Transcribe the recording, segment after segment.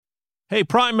Hey,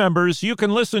 Prime members, you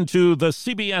can listen to the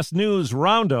CBS News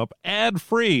Roundup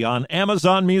ad-free on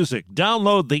Amazon Music.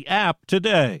 Download the app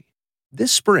today.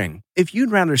 This spring, if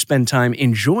you'd rather spend time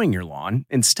enjoying your lawn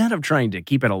instead of trying to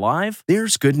keep it alive,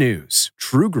 there's good news.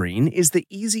 True Green is the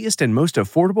easiest and most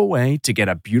affordable way to get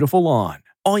a beautiful lawn.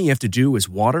 All you have to do is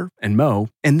water and mow,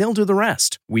 and they'll do the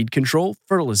rest. Weed control,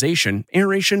 fertilization,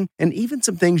 aeration, and even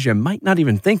some things you might not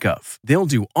even think of. They'll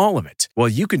do all of it, while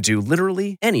you can do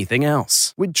literally anything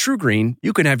else. With True Green,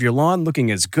 you can have your lawn looking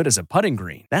as good as a putting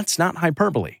green. That's not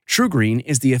hyperbole. True Green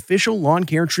is the official lawn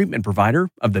care treatment provider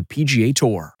of the PGA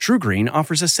Tour. True Green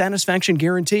offers a satisfaction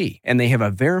guarantee, and they have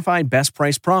a verified best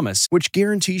price promise, which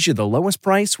guarantees you the lowest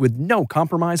price with no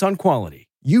compromise on quality.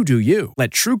 You do you. Let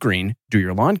True Green do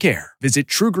your lawn care. Visit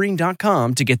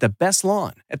truegreen.com to get the best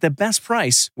lawn at the best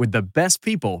price with the best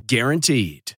people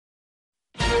guaranteed.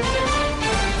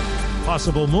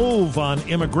 Possible move on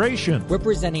immigration.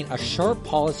 Representing a sharp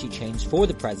policy change for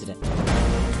the president.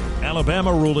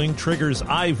 Alabama ruling triggers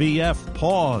IVF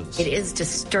pause. It is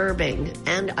disturbing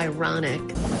and ironic.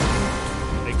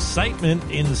 Excitement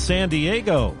in San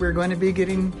Diego. We're going to be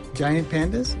getting giant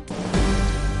pandas.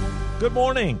 Good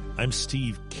morning. I'm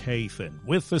Steve Kathan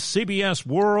with the CBS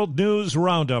World News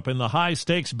Roundup. In the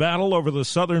high-stakes battle over the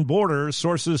southern border,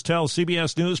 sources tell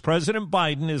CBS News President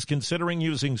Biden is considering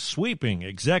using sweeping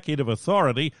executive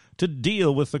authority to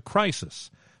deal with the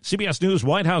crisis. CBS News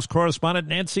White House correspondent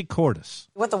Nancy Cordes.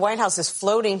 What the White House is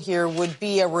floating here would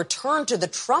be a return to the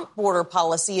Trump border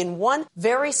policy in one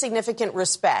very significant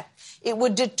respect. It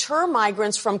would deter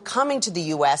migrants from coming to the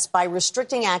U.S. by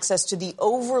restricting access to the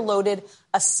overloaded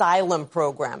asylum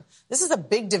program. This is a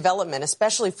big development,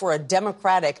 especially for a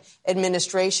Democratic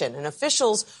administration, and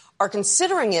officials are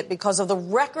considering it because of the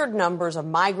record numbers of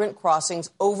migrant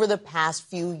crossings over the past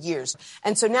few years.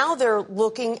 And so now they're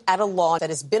looking at a law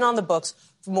that has been on the books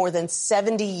for more than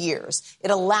 70 years.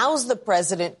 It allows the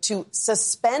president to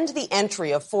suspend the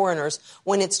entry of foreigners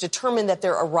when it's determined that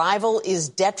their arrival is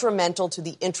detrimental to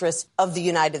the interests of the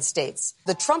United States.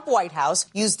 The Trump White House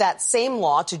used that same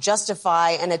law to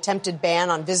justify an attempted ban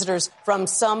on visitors from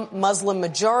some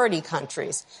Muslim-majority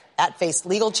countries. That faced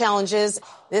legal challenges.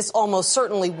 This almost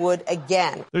certainly would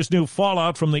again. There's new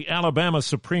fallout from the Alabama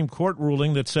Supreme Court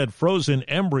ruling that said frozen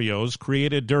embryos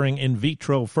created during in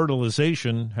vitro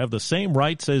fertilization have the same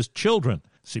rights as children.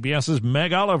 CBS's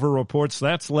Meg Oliver reports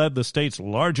that's led the state's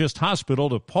largest hospital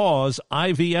to pause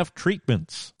IVF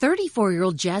treatments.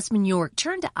 34-year-old Jasmine York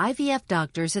turned to IVF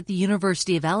doctors at the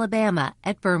University of Alabama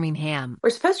at Birmingham. We're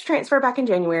supposed to transfer back in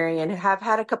January and have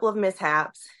had a couple of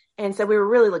mishaps. And so we were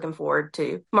really looking forward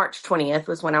to March 20th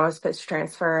was when I was supposed to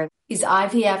transfer. Is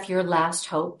IVF your last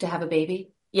hope to have a baby?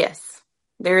 Yes.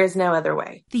 There is no other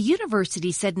way. The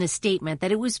university said in a statement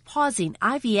that it was pausing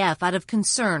IVF out of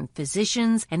concern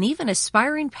physicians and even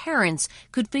aspiring parents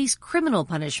could face criminal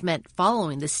punishment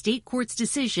following the state court's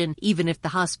decision, even if the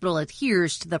hospital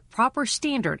adheres to the proper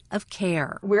standard of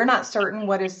care. We're not certain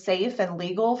what is safe and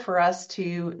legal for us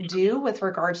to do with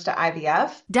regards to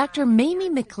IVF. Dr. Mamie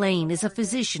McLean is a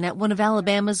physician at one of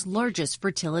Alabama's largest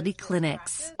fertility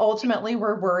clinics. Ultimately,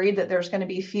 we're worried that there's going to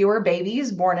be fewer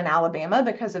babies born in Alabama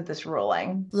because of this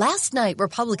ruling. Last night,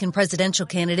 Republican presidential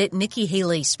candidate Nikki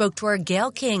Haley spoke to our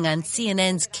Gail King on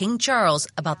CNN's King Charles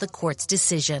about the court's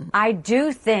decision. I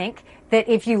do think that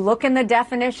if you look in the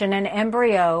definition, an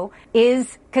embryo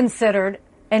is considered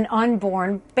an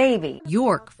unborn baby.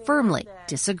 York firmly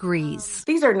disagrees.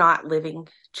 These are not living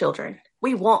children.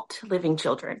 We want living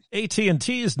children.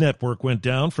 AT&T's network went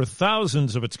down for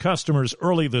thousands of its customers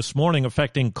early this morning,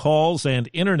 affecting calls and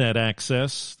internet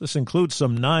access. This includes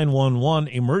some 911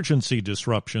 emergency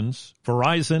disruptions.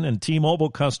 Verizon and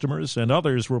T-Mobile customers and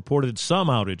others reported some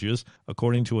outages,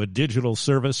 according to a digital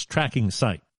service tracking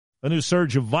site. A new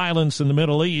surge of violence in the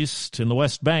Middle East. In the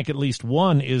West Bank, at least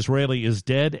one Israeli is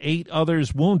dead, 8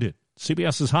 others wounded.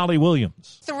 CBS's Holly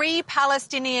Williams. 3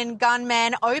 Palestinian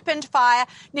gunmen opened fire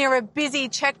near a busy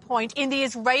checkpoint in the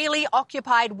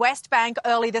Israeli-occupied West Bank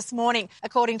early this morning.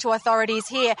 According to authorities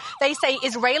here, they say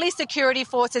Israeli security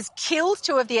forces killed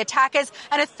 2 of the attackers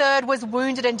and a 3rd was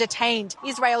wounded and detained.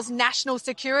 Israel's National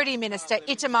Security Minister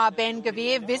Itamar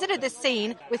Ben-Gvir visited the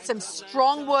scene with some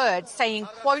strong words saying,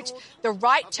 quote, "The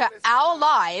right to our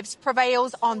lives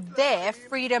prevails on their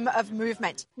freedom of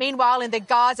movement." Meanwhile, in the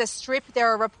Gaza Strip, there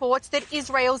are reports that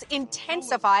Israel's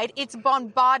intensified its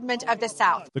bombardment of the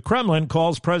south. The Kremlin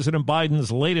calls President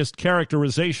Biden's latest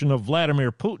characterization of Vladimir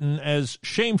Putin as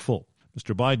shameful.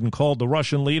 Mr. Biden called the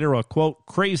Russian leader a, quote,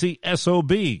 crazy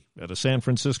SOB at a San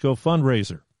Francisco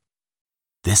fundraiser.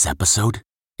 This episode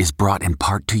is brought in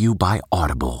part to you by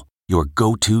Audible, your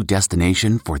go-to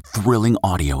destination for thrilling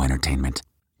audio entertainment.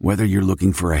 Whether you're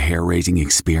looking for a hair-raising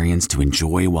experience to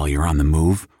enjoy while you're on the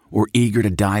move or eager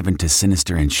to dive into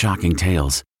sinister and shocking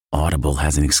tales, Audible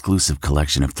has an exclusive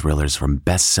collection of thrillers from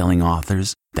best-selling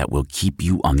authors that will keep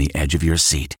you on the edge of your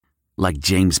seat. Like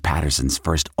James Patterson's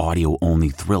first audio-only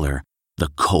thriller, The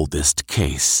Coldest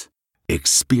Case.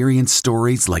 Experience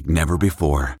stories like never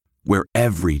before, where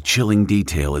every chilling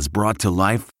detail is brought to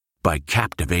life by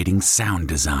captivating sound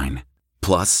design.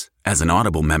 Plus, as an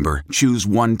Audible member, choose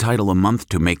one title a month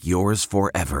to make yours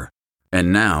forever.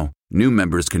 And now, new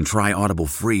members can try Audible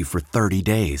free for 30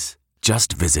 days.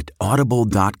 Just visit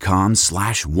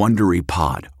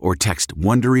audible.com/WonderyPod or text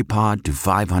WonderyPod to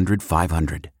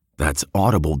 500-500. That's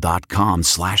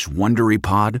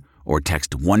audible.com/WonderyPod or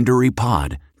text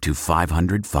WonderyPod to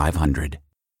 500-500.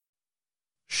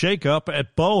 Shake up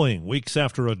at Boeing weeks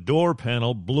after a door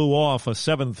panel blew off a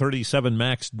 737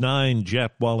 MAX 9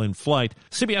 jet while in flight.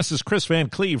 CBS's Chris Van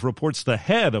Cleve reports the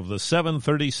head of the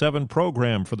 737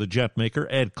 program for the jet maker,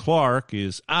 Ed Clark,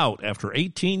 is out after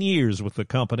 18 years with the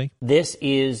company. This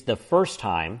is the first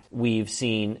time we've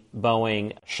seen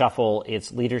Boeing shuffle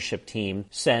its leadership team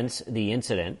since the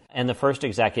incident, and the first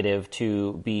executive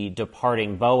to be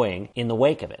departing Boeing in the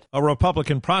wake of it. A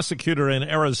Republican prosecutor in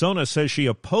Arizona says she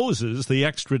opposes the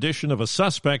extradition of a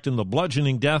suspect in the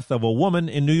bludgeoning death of a woman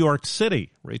in New York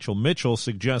City. Rachel Mitchell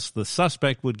suggests the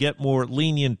suspect would get more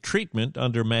lenient treatment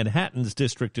under Manhattan's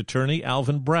District Attorney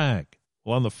Alvin Bragg.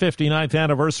 Well, on the 59th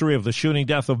anniversary of the shooting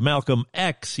death of Malcolm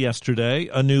X yesterday,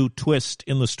 a new twist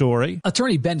in the story.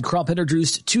 Attorney Ben Crump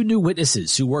introduced two new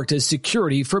witnesses who worked as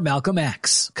security for Malcolm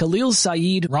X. Khalil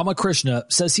Saeed Ramakrishna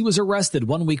says he was arrested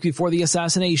 1 week before the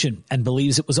assassination and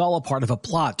believes it was all a part of a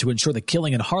plot to ensure the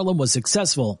killing in Harlem was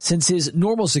successful, since his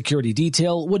normal security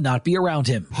detail would not be around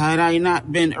him. Had I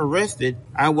not been arrested,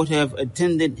 I would have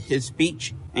attended his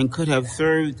speech and could have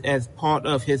served as part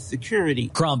of his security.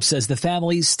 Crump says the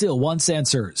family still wants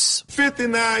answers.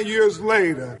 59 years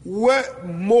later, what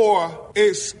more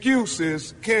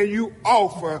excuses can you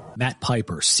offer? Matt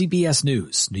Piper, CBS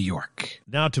News, New York.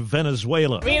 Now to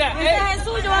Venezuela.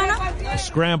 A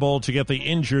scramble to get the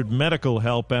injured medical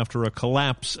help after a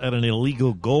collapse at an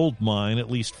illegal gold mine. At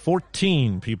least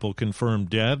 14 people confirmed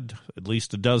dead, at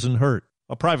least a dozen hurt.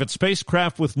 A private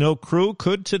spacecraft with no crew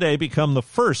could today become the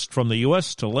first from the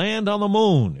U.S. to land on the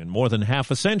moon in more than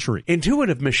half a century.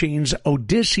 Intuitive Machines'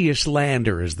 Odysseus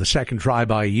lander is the second try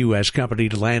by a U.S. company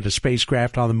to land a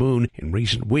spacecraft on the moon in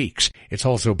recent weeks. It's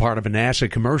also part of a NASA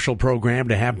commercial program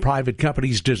to have private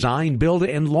companies design, build,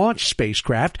 and launch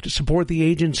spacecraft to support the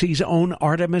agency's own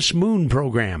Artemis moon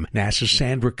program. NASA's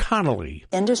Sandra Connolly.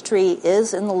 Industry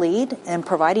is in the lead in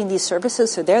providing these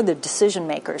services, so they're the decision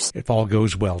makers. If all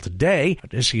goes well today,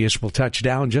 Odysseus will touch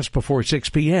down just before 6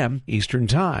 p.m. Eastern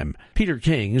Time. Peter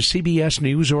King, CBS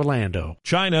News, Orlando.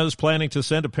 China is planning to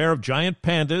send a pair of giant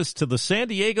pandas to the San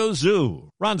Diego Zoo.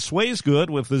 Ron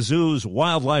Swaysgood with the zoo's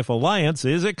Wildlife Alliance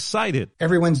is excited.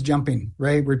 Everyone's jumping,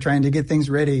 right? We're trying to get things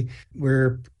ready.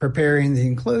 We're preparing the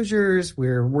enclosures.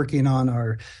 We're working on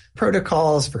our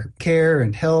protocols for care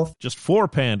and health. Just 4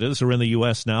 pandas are in the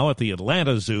U.S. now at the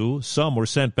Atlanta Zoo. Some were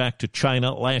sent back to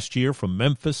China last year from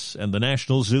Memphis and the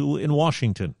National Zoo in Washington.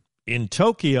 In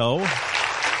Tokyo,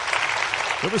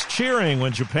 there was cheering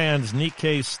when Japan's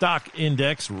Nikkei stock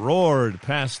index roared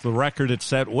past the record it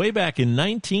set way back in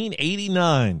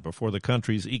 1989 before the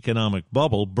country's economic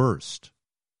bubble burst.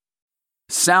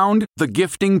 Sound the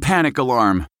gifting panic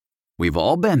alarm. We've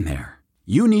all been there.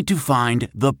 You need to find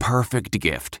the perfect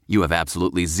gift. You have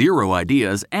absolutely zero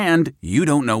ideas and you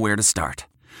don't know where to start.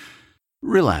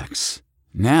 Relax.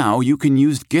 Now you can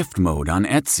use gift mode on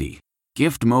Etsy.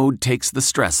 Gift mode takes the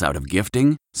stress out of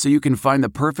gifting, so you can find the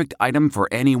perfect item for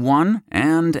anyone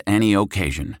and any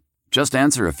occasion. Just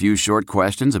answer a few short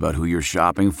questions about who you're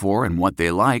shopping for and what they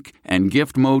like, and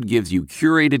gift mode gives you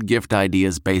curated gift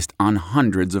ideas based on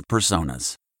hundreds of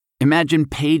personas. Imagine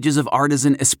pages of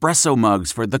artisan espresso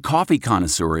mugs for the coffee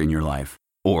connoisseur in your life.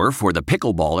 Or for the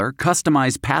pickleballer,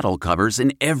 customized paddle covers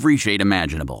in every shade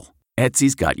imaginable.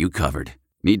 Etsy's got you covered.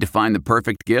 Need to find the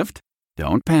perfect gift?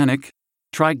 Don't panic.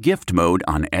 Try gift mode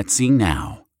on Etsy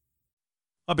now.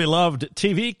 A beloved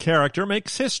TV character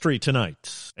makes history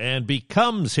tonight and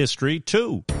becomes history,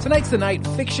 too. Tonight's the night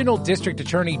fictional District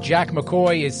Attorney Jack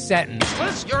McCoy is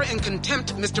sentenced. You're in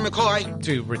contempt, Mr. McCoy.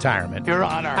 To retirement. Your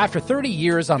Honor. After 30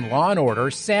 years on Law & Order,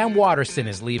 Sam Waterston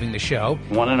is leaving the show.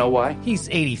 Want to know why? He's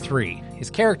 83. His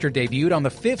character debuted on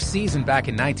the 5th season back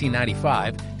in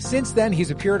 1995. Since then, he's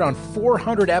appeared on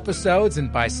 400 episodes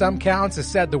and by some counts has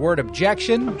said the word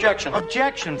objection. Objection.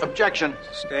 Objection. Objection.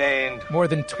 Sustained. More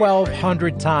than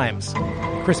 1,200 times.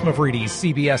 Chris Mavridis,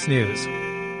 CBS News.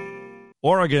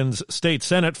 Oregon's state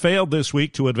Senate failed this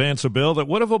week to advance a bill that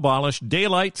would have abolished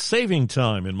daylight saving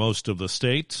time in most of the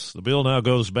states. The bill now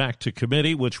goes back to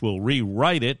committee, which will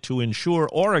rewrite it to ensure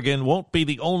Oregon won't be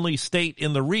the only state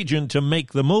in the region to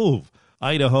make the move.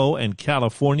 Idaho and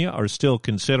California are still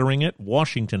considering it.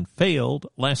 Washington failed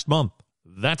last month.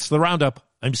 That's the Roundup.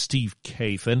 I'm Steve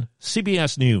Kathan,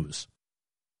 CBS News.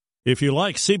 If you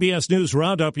like CBS News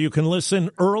Roundup, you can listen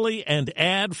early and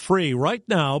ad-free right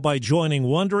now by joining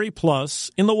Wondery Plus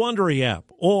in the Wondery app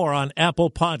or on Apple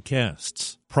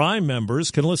Podcasts. Prime members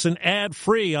can listen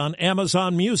ad-free on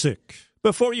Amazon Music.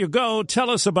 Before you go, tell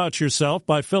us about yourself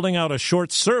by filling out a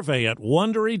short survey at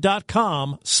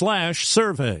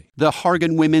Wondery.com/survey. The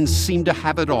Hargan women seem to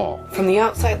have it all. From the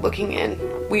outside looking in,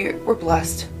 we're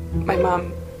blessed. My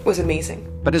mom was amazing.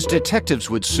 But as detectives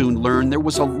would soon learn, there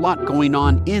was a lot going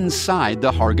on inside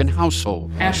the Hargan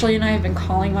household. Ashley and I have been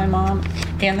calling my mom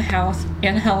and the house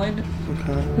and Helen.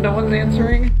 Okay. No one's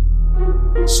answering.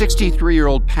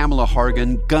 63-year-old Pamela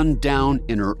Hargan gunned down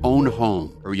in her own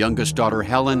home. Her youngest daughter,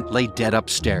 Helen, lay dead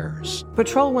upstairs.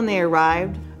 Patrol, when they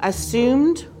arrived,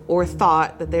 assumed or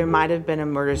thought that there might have been a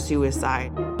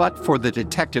murder-suicide. But for the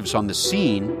detectives on the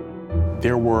scene,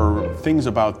 there were things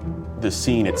about the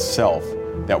scene itself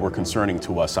that were concerning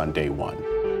to us on day one.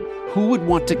 Who would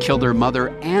want to kill their mother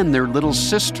and their little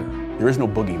sister? There is no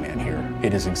boogeyman here.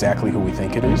 It is exactly who we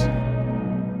think it is.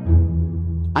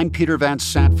 I'm Peter Van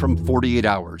Sant from 48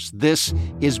 Hours. This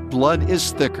is Blood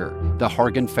is Thicker, the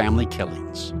Hargan family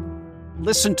killings.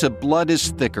 Listen to Blood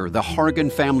is Thicker, the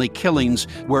Hargan family killings,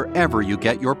 wherever you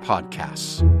get your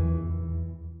podcasts.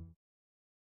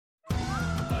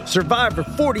 Survivor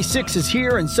 46 is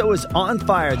here, and so is On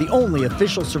Fire, the only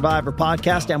official Survivor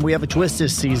podcast, and we have a twist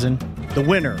this season. The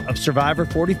winner of Survivor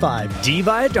 45, Dee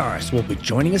Valladares, will be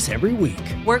joining us every week.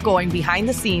 We're going behind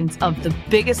the scenes of the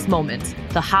biggest moments,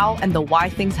 the how and the why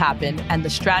things happen, and the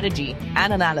strategy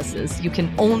and analysis you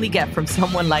can only get from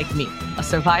someone like me, a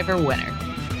Survivor winner.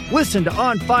 Listen to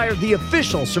On Fire, the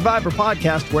official Survivor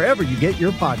podcast, wherever you get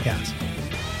your podcasts.